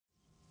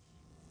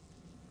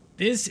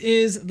This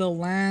is the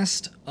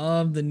last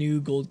of the new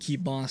gold key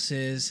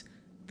bosses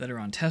that are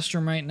on test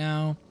room right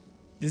now.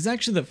 This is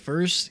actually the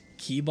first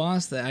key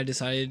boss that I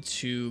decided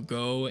to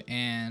go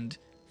and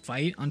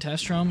fight on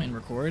test room and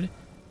record.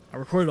 I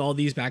recorded all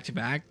these back to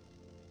back.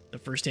 The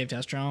first day of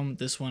test room,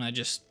 this one I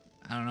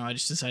don't know, I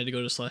just decided to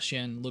go to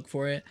Celestia and look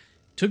for it.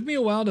 Took me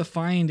a while to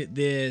find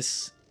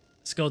this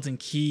skeleton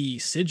key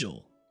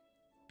sigil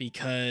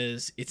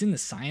because it's in the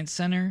science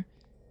center,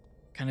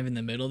 kind of in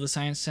the middle of the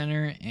science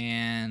center,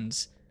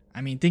 and I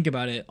mean, think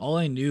about it. All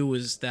I knew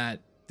was that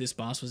this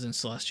boss was in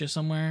Celestia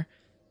somewhere,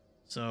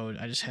 so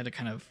I just had to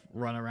kind of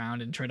run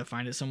around and try to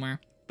find it somewhere.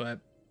 But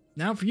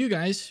now for you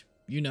guys,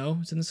 you know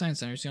it's in the science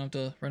center, so you don't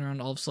have to run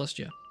around all of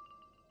Celestia.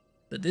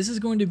 But this is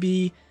going to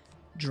be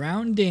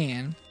Drowned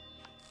Dan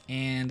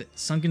and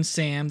Sunken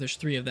Sam, there's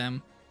 3 of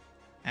them,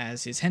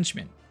 as his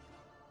henchmen.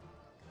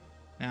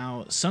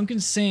 Now, Sunken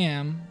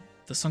Sam,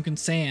 the Sunken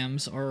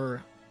Sams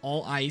are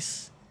all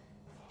ice,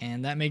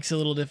 and that makes it a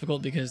little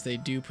difficult because they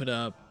do put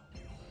up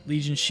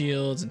Legion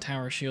shields and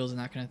tower shields and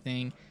that kind of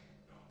thing.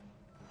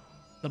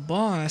 The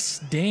boss,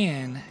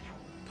 Dan,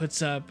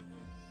 puts up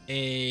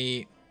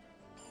a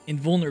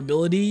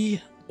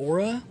invulnerability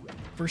aura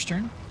first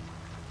turn,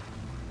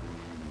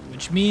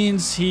 which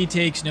means he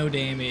takes no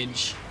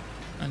damage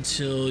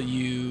until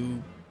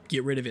you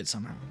get rid of it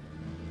somehow.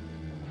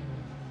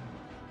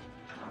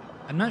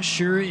 I'm not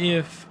sure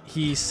if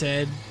he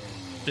said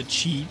the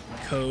cheat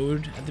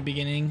code at the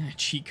beginning.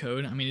 Cheat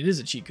code. I mean, it is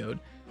a cheat code.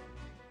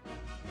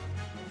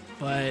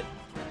 But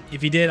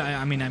if he did,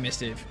 I mean, I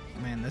missed it.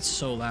 Man, that's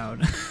so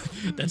loud.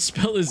 That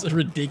spell is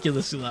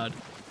ridiculously loud.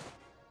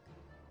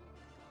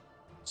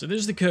 So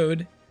there's the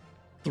code.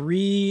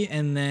 3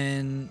 and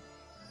then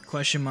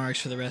question marks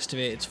for the rest of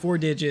it. It's 4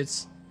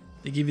 digits.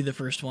 They give you the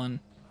first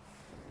one.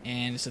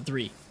 And it's a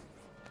 3.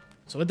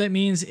 So what that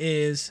means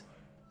is,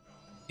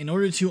 in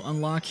order to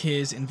unlock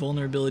his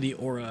invulnerability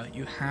aura,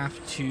 you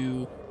have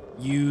to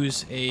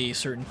use a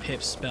certain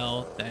pip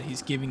spell that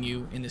he's giving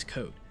you in this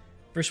code.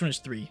 First one is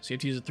 3, so you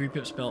have to use a 3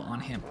 pip spell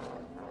on him.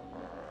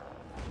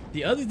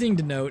 The other thing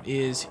to note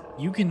is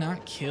you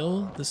cannot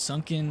kill the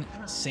Sunken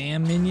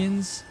Sam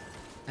minions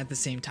at the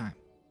same time.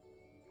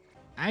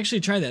 I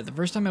actually tried that. The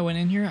first time I went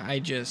in here, I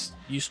just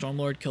used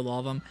Stormlord, killed all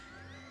of them,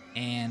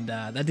 and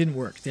that didn't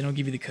work. They don't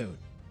give you the code.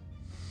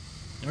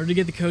 In order to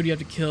get the code, you have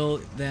to kill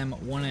them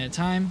one at a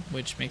time,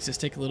 which makes this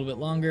take a little bit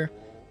longer.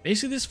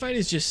 Basically, this fight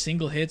is just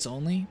single hits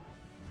only.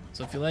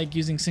 So if you like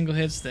using single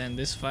hits, then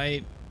this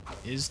fight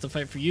is the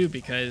fight for you,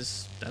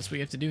 because that's what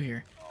you have to do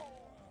here.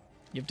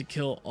 You have to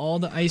kill all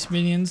the ice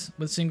minions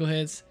with single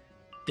hits.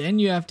 Then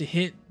you have to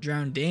hit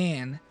Drowned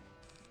Dan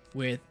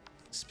with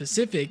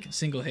specific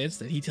single hits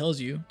that he tells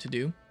you to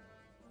do.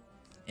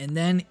 And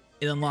then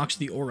it unlocks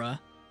the aura,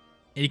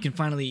 and you can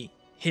finally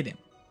hit him.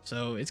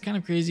 So it's kind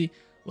of crazy.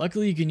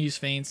 Luckily, you can use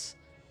feints,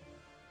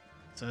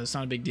 so it's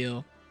not a big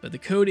deal. But the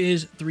code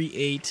is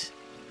 38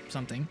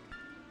 something.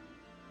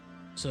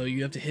 So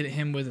you have to hit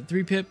him with a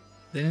 3 pip,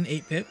 then an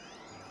 8 pip.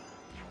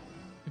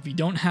 If you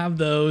don't have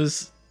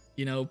those,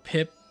 you know,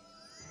 pip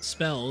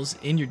spells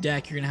in your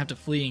deck, you're going to have to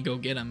flee and go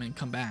get them and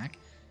come back.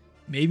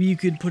 Maybe you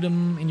could put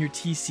them in your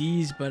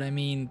TCs, but I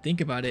mean, think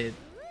about it.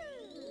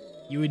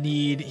 You would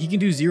need, he can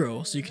do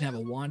 0, so you can have a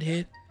wand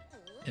hit,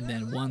 and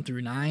then 1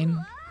 through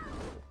 9.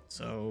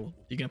 So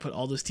you're going to put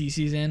all those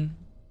TCs in?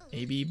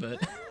 Maybe, but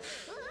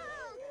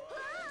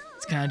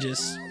it's kind of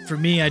just, for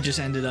me, I just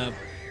ended up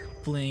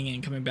fleeing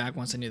and coming back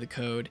once I knew the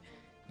code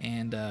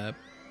and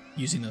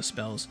using those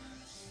spells.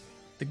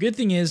 The good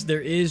thing is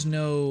there is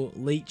no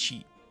late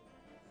cheat,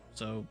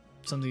 so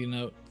something to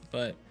note,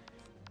 but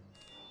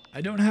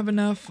I don't have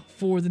enough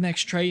for the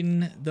next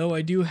Triton, though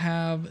I do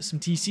have some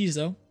TCs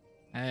though.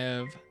 I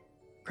have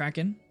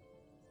Kraken.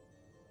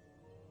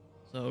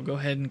 So go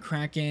ahead and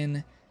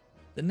Kraken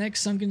the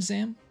next Sunken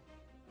Sam.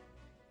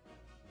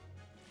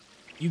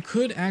 You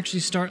could actually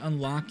start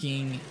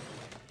unlocking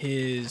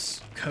his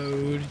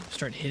code,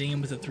 start hitting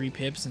him with a 3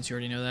 pip since you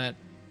already know that.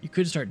 You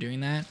could start doing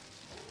that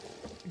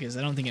because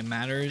I don't think it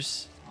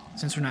matters.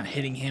 Since we're not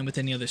hitting him with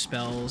any other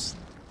spells,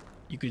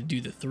 you could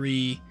do the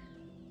 3,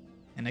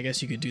 and I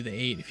guess you could do the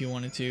 8 if you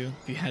wanted to,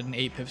 if you had an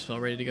 8 pip spell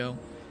ready to go.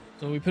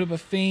 So we put up a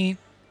feint.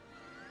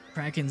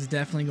 Kraken's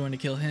definitely going to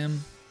kill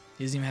him.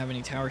 He doesn't even have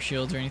any tower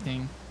shields or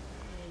anything.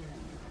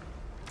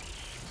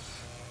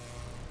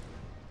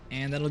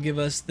 And that'll give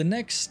us the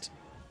next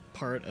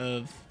part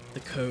of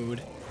the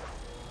code.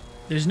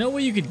 There's no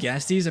way you could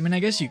guess these. I mean, I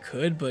guess you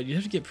could, but you'd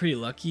have to get pretty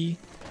lucky.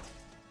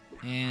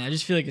 And I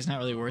just feel like it's not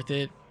really worth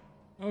it.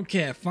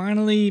 Okay, I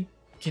finally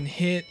can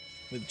hit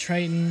with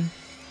Triton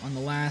on the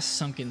last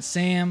Sunken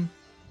Sam.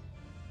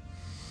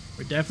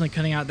 We're definitely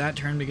cutting out that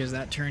turn because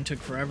that turn took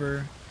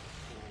forever.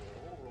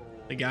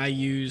 The guy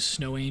used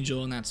Snow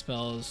Angel and that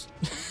spell's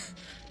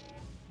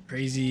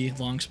crazy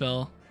long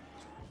spell.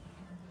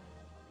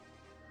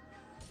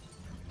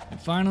 And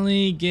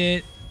finally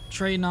get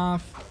Triton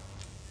off.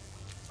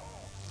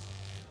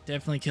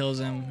 Definitely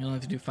kills him. You only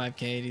have to do 5k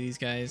to these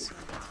guys.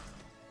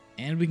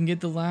 And we can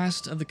get the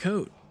last of the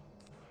code.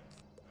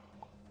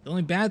 The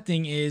only bad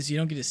thing is you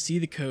don't get to see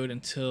the code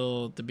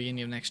until the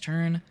beginning of next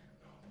turn.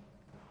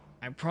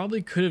 I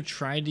probably could have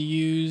tried to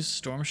use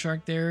Storm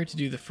Shark there to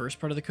do the first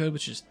part of the code,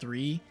 which is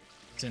 3,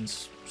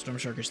 since Storm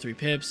Shark is 3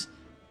 pips.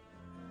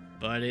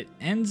 But it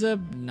ends up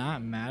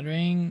not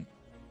mattering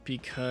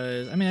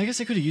because, I mean, I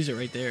guess I could have used it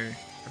right there.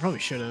 I probably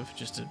should have,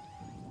 just to,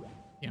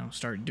 you know,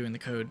 start doing the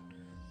code.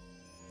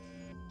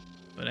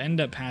 But I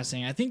ended up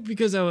passing. I think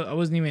because I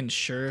wasn't even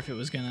sure if it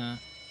was gonna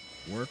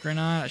work or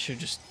not. I should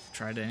have just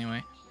tried it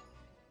anyway.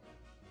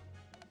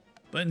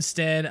 But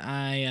instead,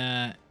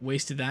 I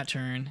wasted that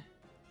turn.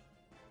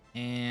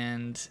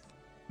 And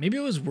maybe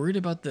I was worried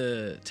about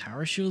the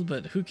tower shield,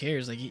 but who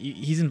cares? Like,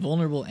 he's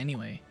invulnerable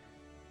anyway.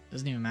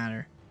 Doesn't even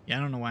matter. Yeah, I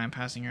don't know why I'm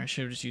passing here. I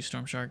should have just used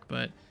Storm Shark,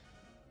 but...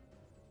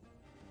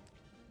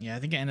 yeah, I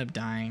think I end up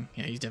dying.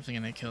 Yeah, he's definitely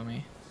gonna kill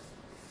me.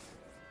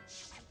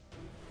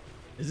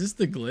 Is this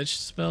the glitched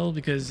spell?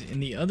 Because in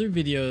the other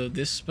video,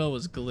 this spell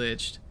was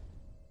glitched.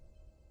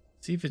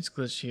 Let's see if it's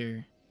glitched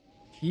here.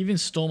 He even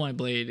stole my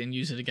blade and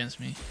used it against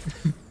me.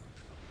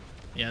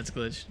 Yeah, it's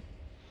glitched.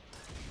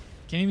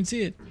 Can't even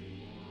see it.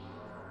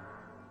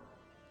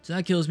 So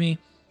that kills me,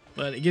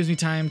 but it gives me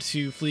time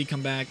to flee,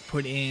 come back,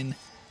 put in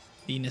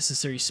the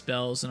necessary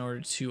spells in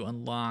order to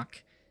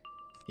unlock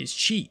his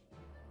cheat.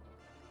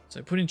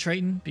 So I put in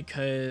Triton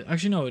because...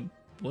 actually, no.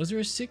 Was there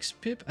a 6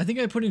 pip? I think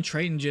I put in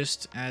Triton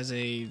just as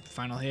a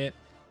final hit.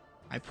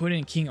 I put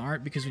in King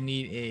Art because we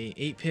need a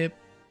 8 pip.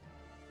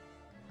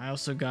 I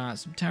also got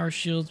some tower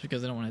shields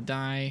because I don't want to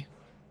die.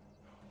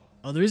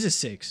 Oh, there is a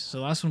 6. So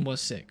the last one was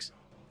 6.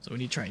 So we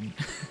need Triton.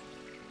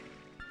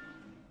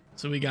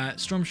 So we got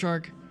Storm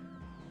Shark,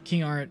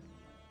 King Art,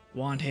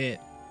 Wand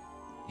Hit,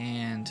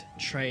 and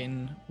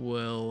Triton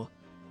will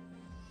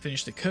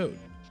finish the code.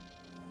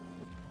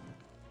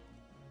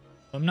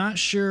 I'm not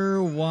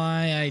sure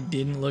why I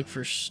didn't look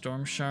for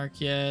Storm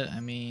Shark yet. I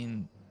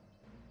mean,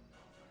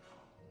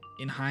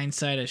 in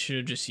hindsight, I should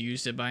have just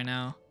used it by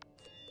now.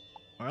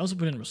 Or I also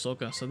put in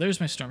Rusolka. So there's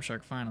my Storm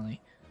Shark finally.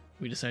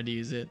 We decided to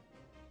use it.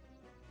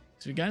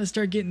 So we gotta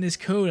start getting this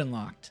code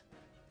unlocked.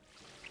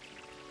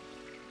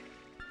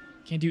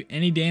 Can't do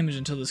any damage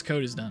until this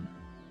code is done.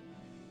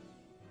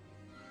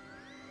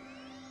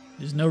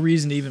 There's no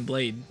reason to even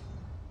blade.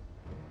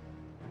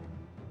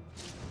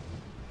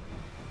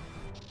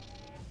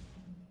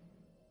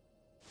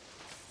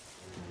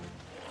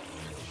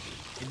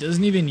 It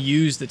doesn't even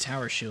use the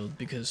tower shield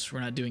because we're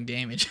not doing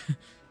damage.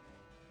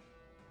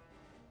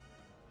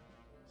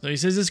 So he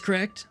says it's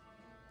correct.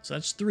 So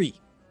that's 3.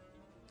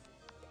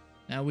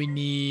 Now we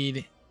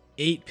need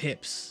 8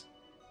 pips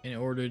in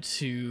order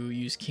to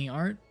use King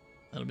Art.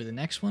 That'll be the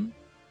next one.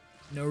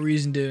 No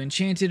reason to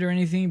enchant it or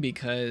anything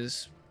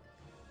because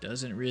it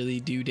doesn't really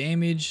do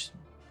damage.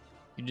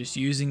 You're just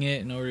using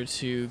it in order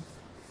to,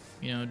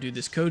 you know, do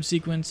this code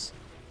sequence.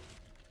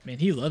 Man,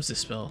 he loves this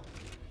spell.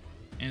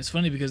 And it's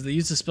funny because they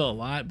use the spell a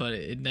lot, but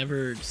it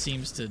never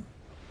seems to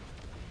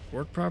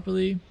work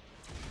properly.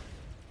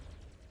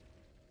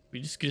 We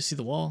just get to see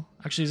the wall.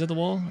 Actually, is that the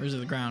wall or is it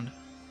the ground?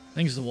 I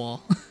think it's the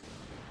wall.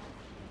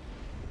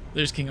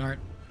 There's King Art.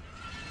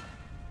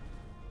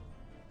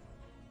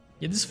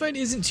 Yeah, this fight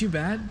isn't too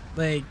bad.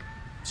 Like,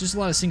 it's just a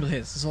lot of single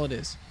hits. That's all it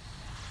is.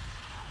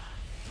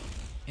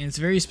 And it's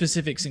very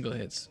specific single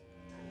hits.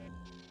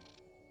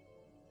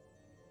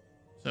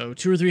 So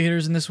 2 or 3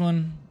 hitters in this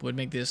one would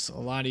make this a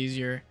lot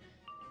easier.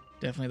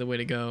 Definitely the way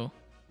to go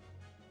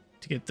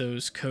to get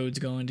those codes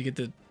going, to get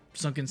the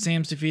Sunken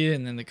Sams defeated,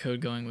 and then the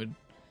code going would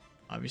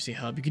obviously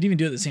help. You could even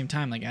do it at the same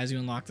time, like as you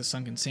unlock the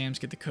Sunken Sams,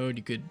 get the code,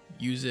 you could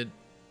use it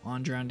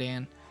on Drowned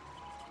Dan.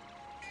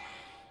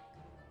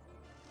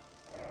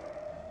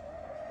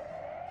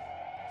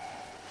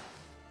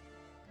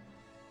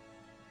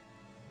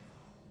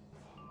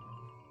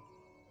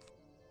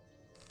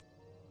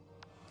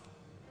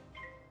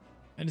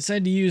 I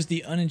decided to use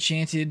the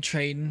unenchanted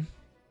Triton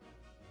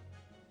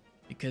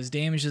because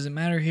damage doesn't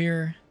matter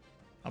here.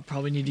 I'll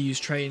probably need to use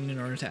Triton in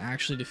order to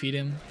actually defeat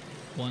him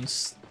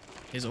once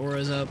his aura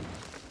is up.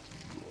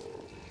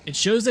 It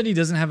shows that he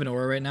doesn't have an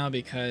aura right now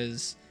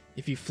because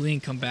if you flee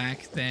and come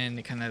back, then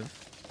it kind of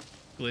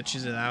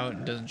glitches it out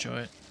and doesn't show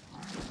it.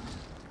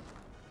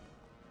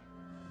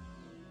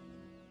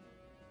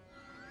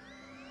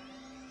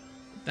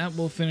 That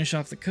will finish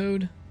off the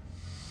code.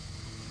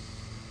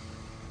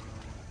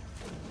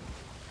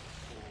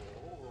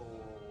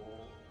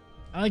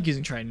 I like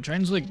using Triton.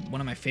 Triton's like one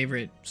of my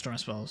favorite storm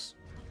spells.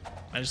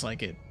 I just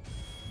like it.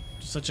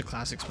 Such a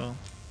classic spell.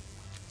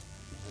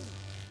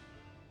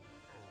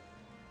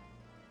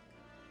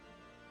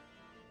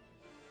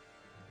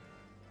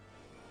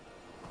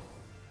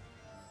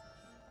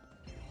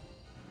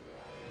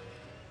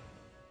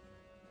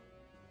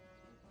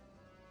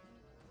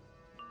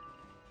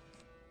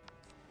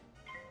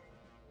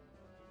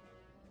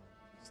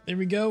 There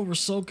we go.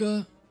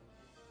 Rusolka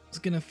is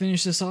gonna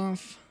finish this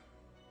off.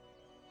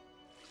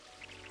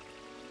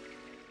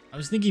 I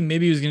was thinking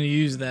maybe he was going to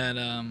use that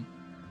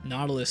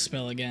Nautilus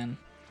spell again.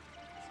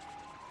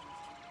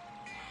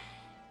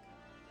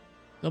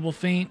 Double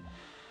Feint.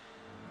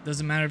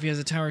 Doesn't matter if he has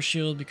a tower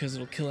shield because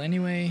it'll kill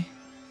anyway.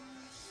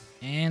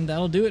 And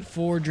that'll do it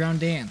for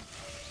Drowned Dan.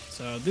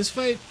 So this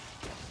fight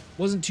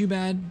wasn't too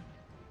bad.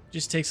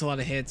 Just takes a lot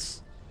of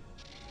hits.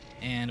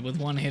 And with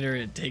one hitter,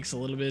 it takes a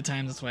little bit of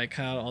time. That's why I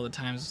cut out all the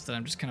times that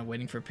I'm just kind of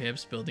waiting for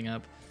pips, building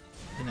up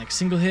the next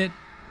single hit.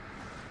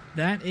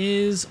 That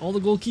is all the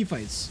gold key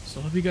fights. So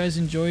I hope you guys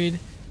enjoyed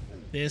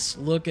this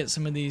look at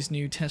some of these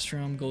new test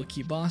room gold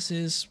key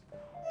bosses.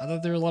 I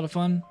thought they were a lot of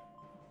fun.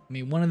 I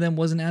mean, one of them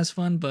wasn't as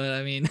fun, but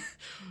I mean,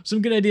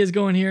 some good ideas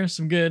going here.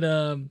 Some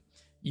good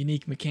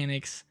unique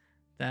mechanics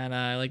that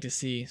I like to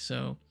see.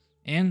 So,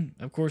 and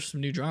of course,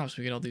 some new drops.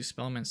 We get all these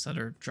spellments that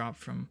are dropped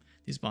from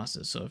these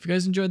bosses. So if you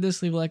guys enjoyed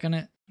this, leave a like on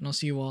it, and I'll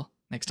see you all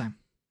next time.